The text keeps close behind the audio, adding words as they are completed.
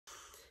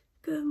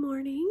Good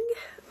morning.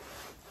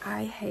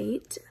 I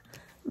hate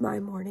my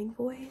morning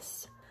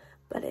voice,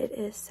 but it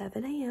is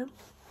 7 a.m.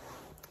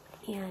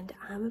 and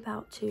I'm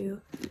about to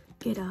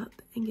get up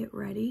and get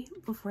ready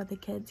before the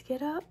kids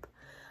get up.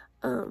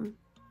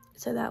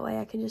 So that way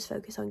I can just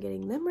focus on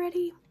getting them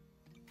ready.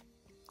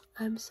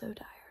 I'm so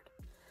tired.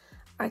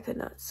 I could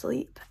not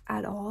sleep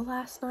at all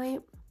last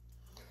night,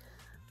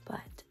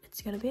 but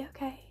it's gonna be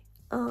okay.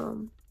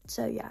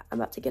 So yeah,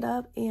 I'm about to get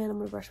up and I'm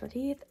gonna brush my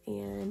teeth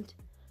and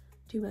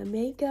do my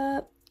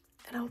makeup,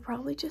 and I'll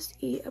probably just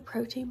eat a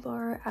protein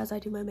bar as I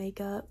do my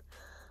makeup.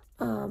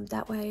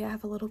 That way I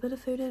have a little bit of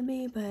food in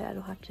me, but I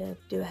don't have to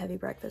do a heavy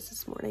breakfast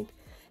this morning.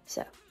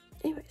 So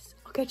anyways,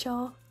 I'll catch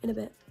y'all in a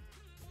bit.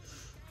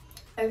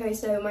 Okay,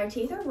 so my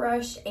teeth are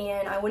brushed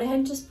and I went ahead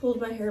and just pulled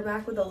my hair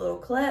back with a little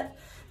clip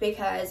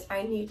because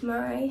I need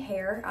my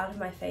hair out of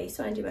my face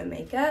when I do my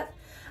makeup.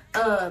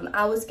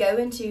 I was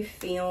going to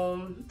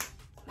film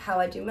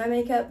how I do my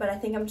makeup, but I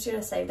think I'm just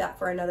gonna save that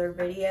for another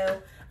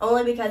video,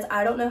 only because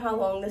I don't know how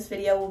long this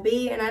video will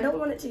be and I don't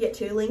want it to get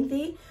too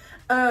lengthy.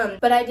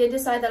 But I did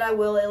decide that I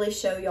will at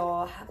least show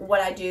y'all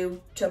what I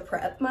do to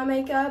prep my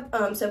makeup.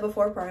 So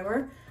before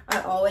primer,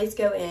 I always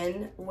go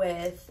in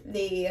with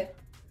the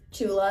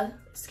Chula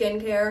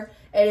skincare.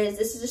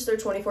 This is just their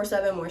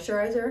 24/7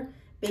 moisturizer,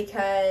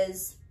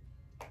 because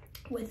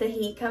with the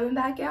heat coming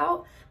back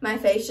out, my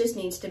face just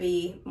needs to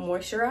be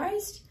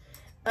moisturized.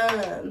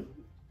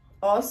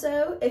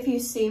 Also, if you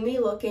see me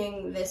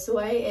looking this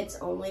way, it's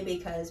only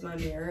because my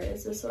mirror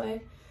is this way.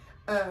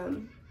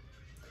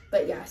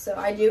 But yeah, so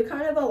I do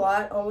kind of a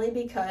lot only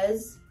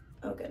because,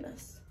 oh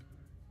goodness,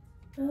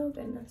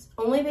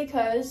 only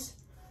because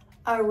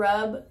I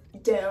rub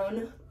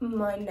down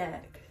my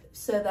neck.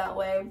 So that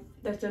way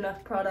there's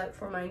enough product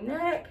for my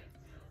neck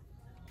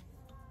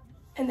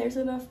and there's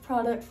enough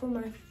product for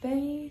my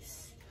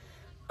face.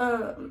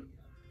 And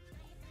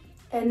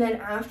then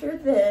after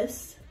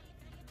this,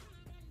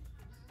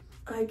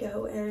 I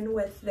go in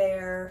with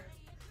their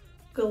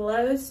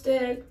glow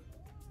stick,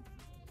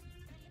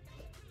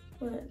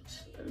 which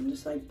I'm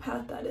just like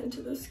pat that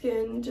into the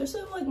skin just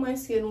so like my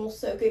skin will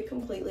soak it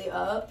completely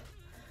up.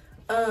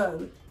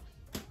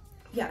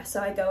 Yeah,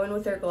 so I go in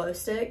with their glow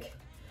stick,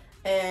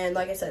 and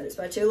like I said, it's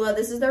by Chula.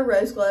 This is their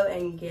Rose Glow,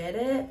 and get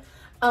it.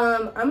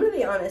 I'm gonna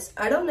be honest,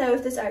 I don't know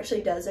if this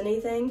actually does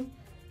anything,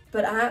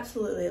 but I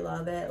absolutely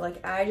love it.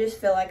 Like, I just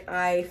feel like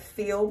I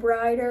feel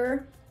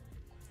brighter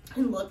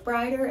and look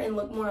brighter and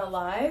look more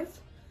alive.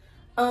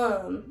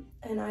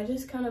 And I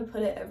just kind of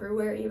put it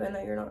everywhere, even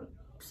though you're not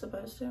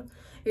supposed to.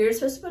 You're just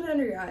supposed to put it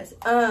under your eyes.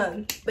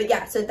 But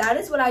yeah, so that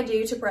is what I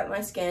do to prep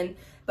my skin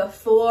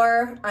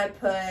before I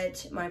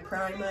put my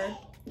primer.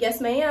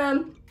 Yes,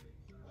 ma'am.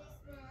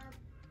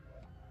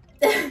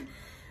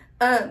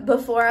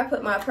 Before I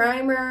put my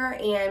primer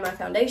and my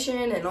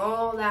foundation and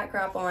all that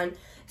crap on.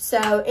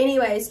 So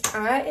anyways,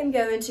 I am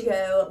going to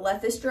go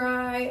let this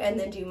dry and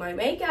then do my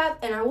makeup,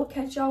 and I will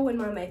catch y'all when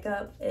my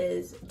makeup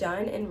is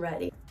done and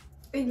ready.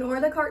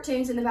 Ignore the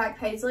cartoons in the back.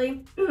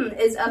 Paisley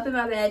is up in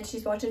my bed.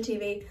 She's watching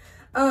TV.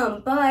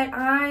 But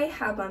I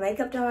have my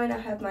makeup done. I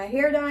have my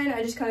hair done.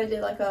 I just kind of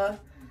did like a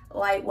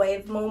light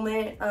wave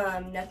moment.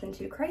 Nothing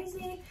too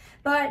crazy.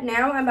 But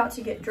now I'm about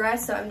to get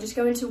dressed, so I'm just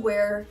going to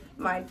wear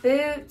my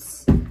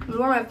boots. I'm gonna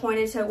wear my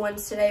pointed toe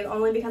ones today,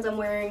 only because I'm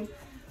wearing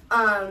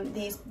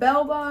these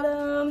bell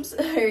bottoms.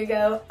 There you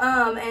go.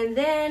 And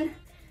then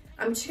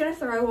I'm just gonna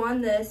throw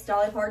on this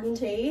Dolly Parton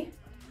tee,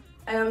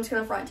 and I'm just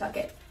gonna front tuck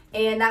it.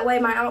 And that way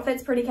my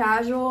outfit's pretty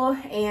casual,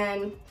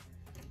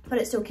 but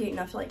it's still cute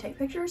enough to like take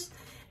pictures.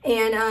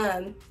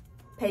 And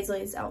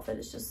Paisley's outfit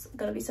is just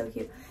gonna be so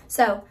cute.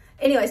 So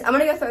anyways, I'm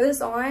gonna go throw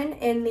this on,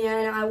 and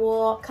then I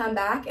will come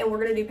back and we're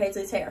gonna do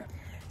Paisley's hair.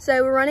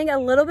 So we're running a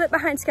little bit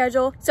behind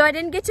schedule, so I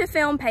didn't get to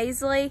film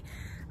Paisley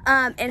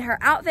and her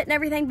outfit and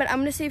everything, but I'm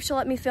gonna see if she'll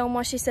let me film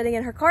while she's sitting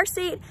in her car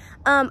seat.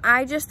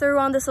 I just threw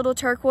on this little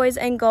turquoise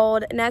and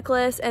gold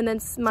necklace and then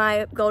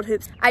my gold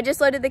hoops. I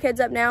just loaded the kids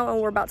up now and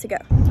we're about to go.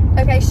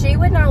 Okay, she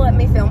would not let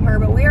me film her,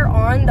 but we are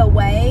on the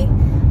way,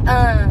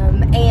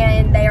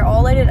 and they are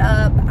all loaded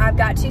up. I've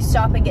got to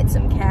stop and get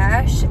some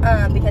cash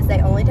because they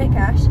only take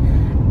cash.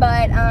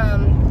 But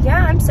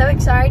yeah, I'm so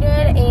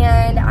excited,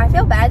 and I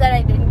feel bad that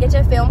I didn't get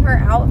to film her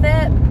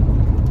outfit,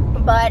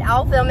 but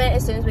I'll film it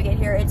as soon as we get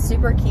here. It's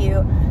super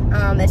cute.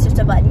 It's just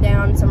a button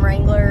down, some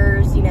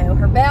Wranglers, you know,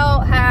 her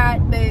belt, hat,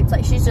 boots.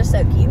 Like, she's just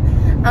so cute.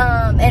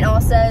 And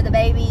also the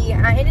baby,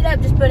 I ended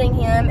up just putting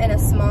him in a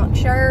smock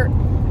shirt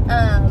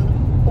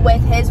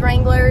with his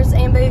Wranglers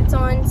and boots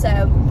on,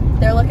 so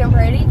they're looking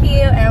pretty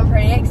cute and I'm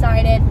pretty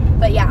excited.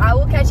 But yeah, I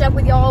will catch up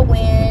with y'all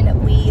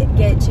when we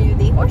get to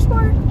the horse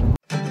barn.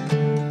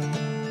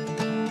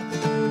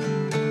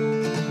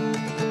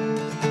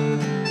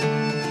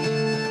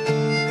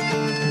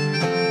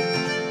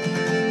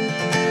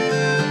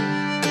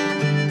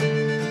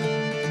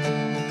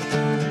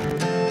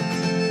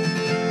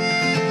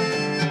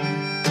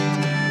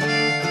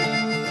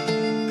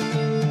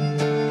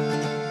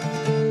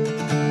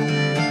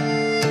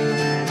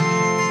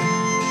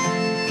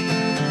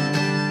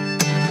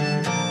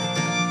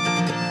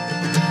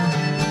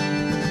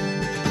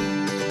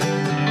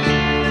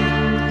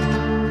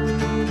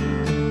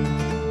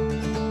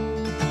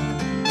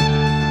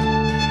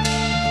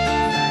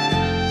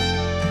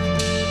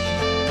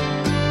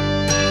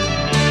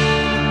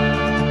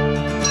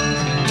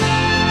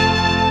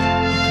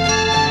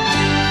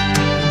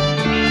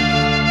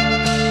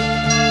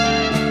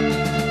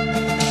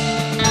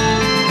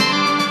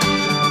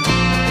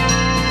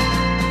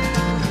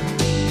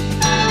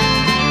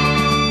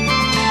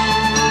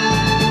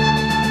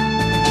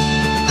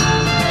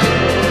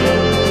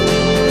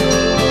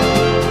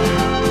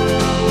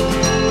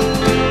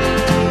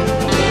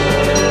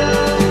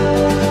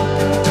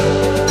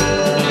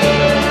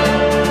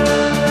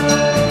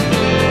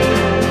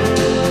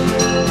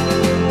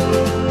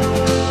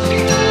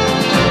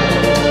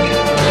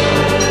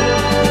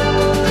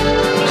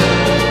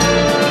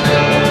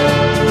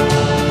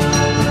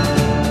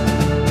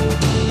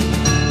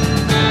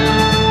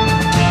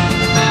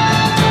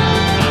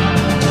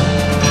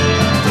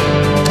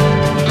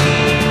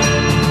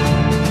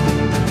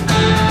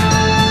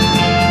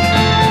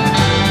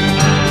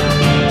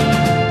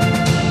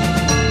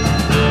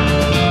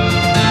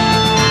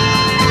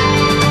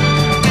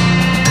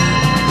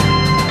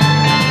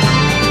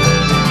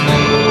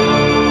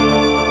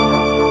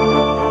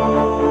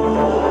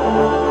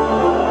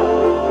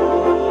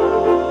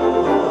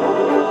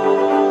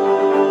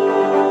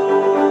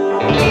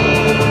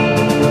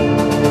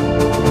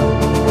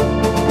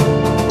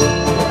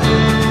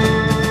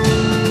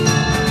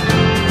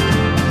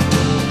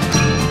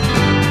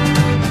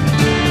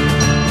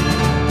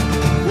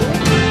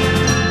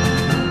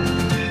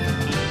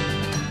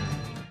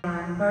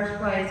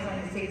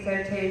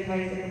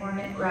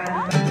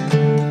 right.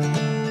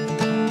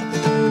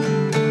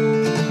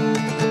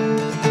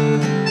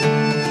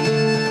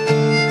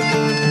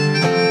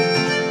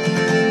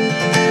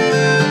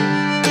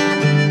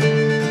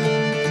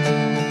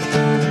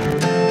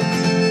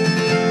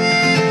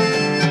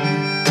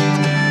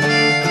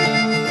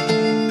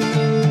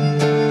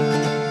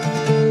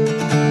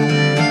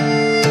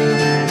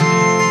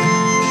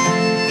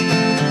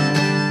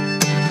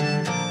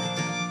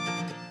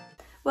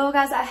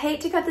 Well guys, I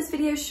hate to cut this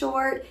video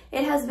short.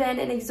 It has been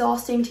an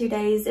exhausting 2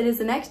 days. It is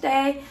the next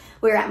day.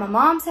 We're at my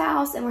mom's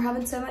house and we're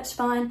having so much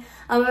fun.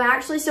 I'm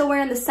actually still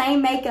wearing the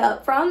same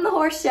makeup from the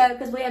horse show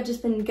because we have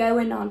just been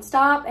going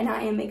nonstop and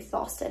I am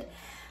exhausted.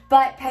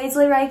 But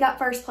Paisley Ray got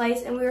first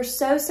place and we were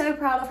so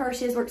proud of her.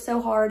 She has worked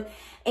so hard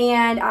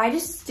and I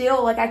just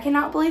still, I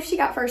cannot believe she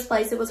got first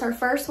place. It was her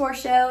first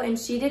horse show and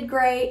she did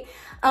great.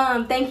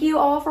 Thank you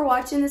all for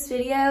watching this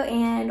video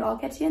and I'll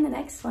catch you in the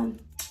next one.